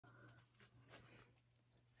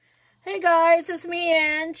Hey guys, it's me,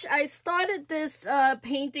 Ange. I started this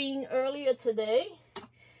painting earlier today,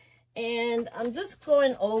 and I'm just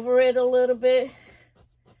going over it a little bit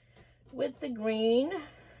with the green,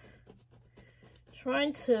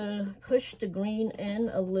 trying to push the green in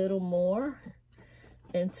a little more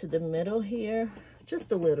into the middle here,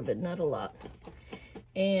 just a little bit, not a lot.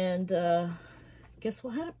 And guess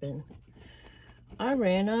what happened? I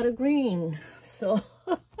ran out of green.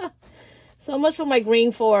 So much for my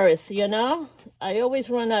green forest, you know? I always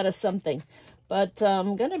run out of something. But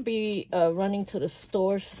I'm going to be running to the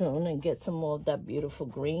store soon and get some more of that beautiful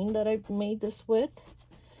green that I made this with.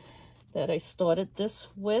 That I started this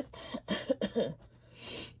with.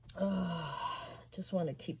 Just want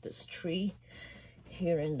to keep this tree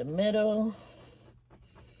here in the middle.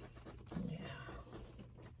 Yeah.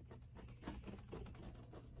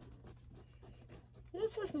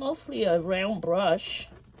 This is mostly a round brush.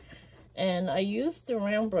 And I use the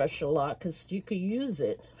round brush a lot because you could use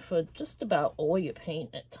it for just about all your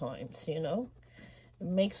paint at times, you know. It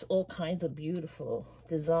makes all kinds of beautiful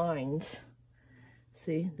designs.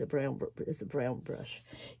 See, the brown is a brown brush.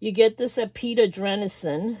 You get this at Peter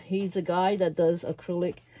Dranitsin. He's a guy that does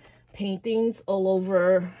acrylic paintings all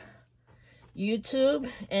over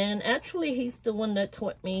YouTube. And actually, he's the one that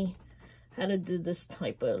taught me how to do this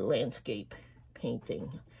type of landscape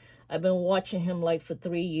painting. I've been watching him like for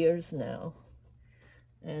 3 years now.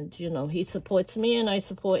 And, you know, he supports me and I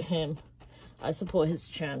support him. I support his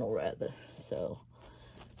channel, rather. So,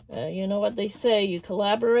 you know what they say, you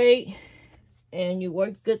collaborate and you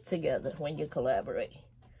work good together when you collaborate.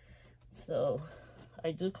 So,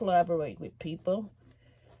 I do collaborate with people.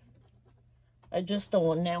 I just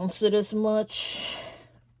don't announce it as much.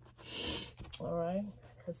 Alright?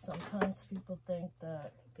 Because sometimes people think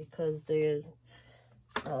that because they're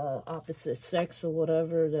opposite sex or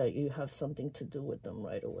whatever, that you have something to do with them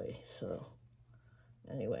right away. So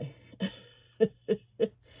anyway,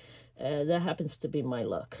 that happens to be my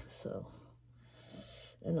luck. So,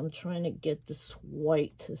 and I'm trying to get this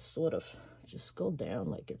white to sort of just go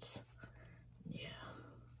down like it's, yeah,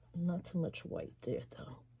 not too much white there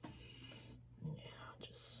though. Yeah,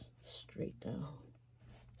 just straight down,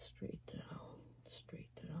 straight down,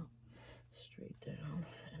 straight down, straight down,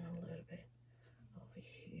 and a little bit over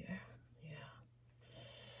here. Yeah,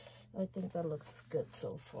 I think that looks good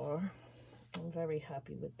so far. I'm very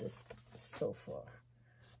happy with this so far.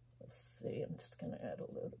 Let's see, I'm just gonna add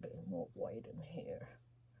a little bit more white in here,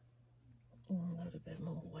 a little bit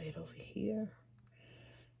more white over here,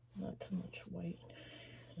 not too much white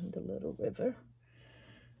in the little river,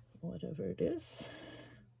 whatever it is,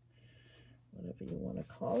 whatever you want to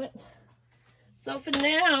call it. So for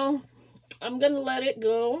now, I'm gonna let it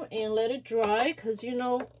go and let it dry, because, you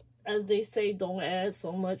know, as they say, don't add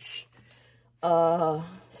so much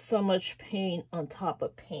paint on top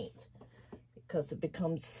of paint, because it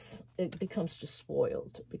becomes just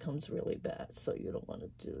spoiled. It becomes really bad, so you don't want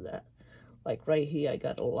to do that. Like right here, I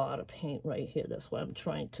got a lot of paint right here. That's why I'm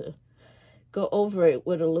trying to go over it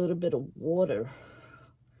with a little bit of water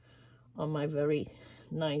on my very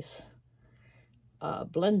nice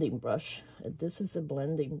blending brush. This is a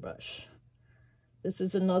blending brush. This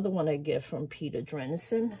is another one I get from Peter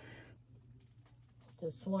Dranitsin.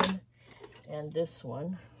 This one and this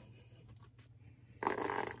one.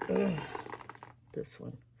 This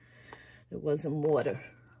one. It wasn't water.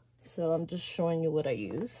 So I'm just showing you what I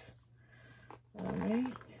use.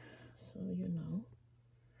 Alright. So you know.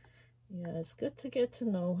 Yeah, it's good to get to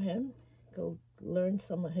know him. Go learn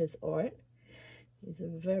some of his art. He's a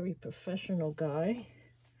very professional guy.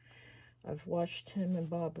 I've watched him and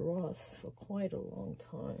Bob Ross for quite a long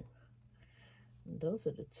time. And those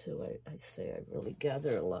are the two I say I really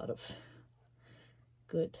gather a lot of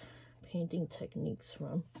good painting techniques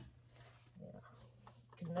from. Yeah.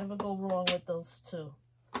 You can never go wrong with those two.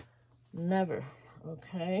 Never.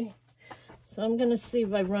 Okay. So I'm going to see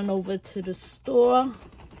if I run over to the store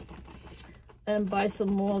and buy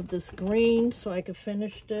some more of this green so I can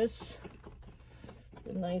finish this.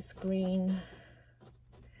 The nice green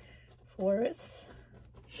forest,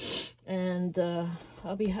 and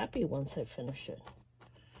I'll be happy once I finish it.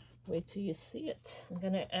 Wait till you see it. I'm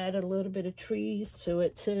gonna add a little bit of trees to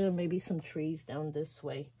it too, maybe some trees down this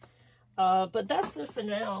way, but that's it for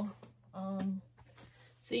now.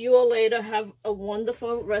 See you all later. Have a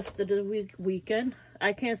wonderful rest of the weekend.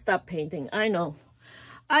 I can't stop painting. I know,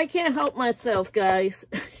 I can't help myself, guys.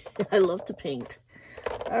 I love to paint.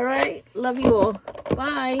 All right, love you all.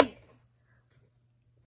 Bye.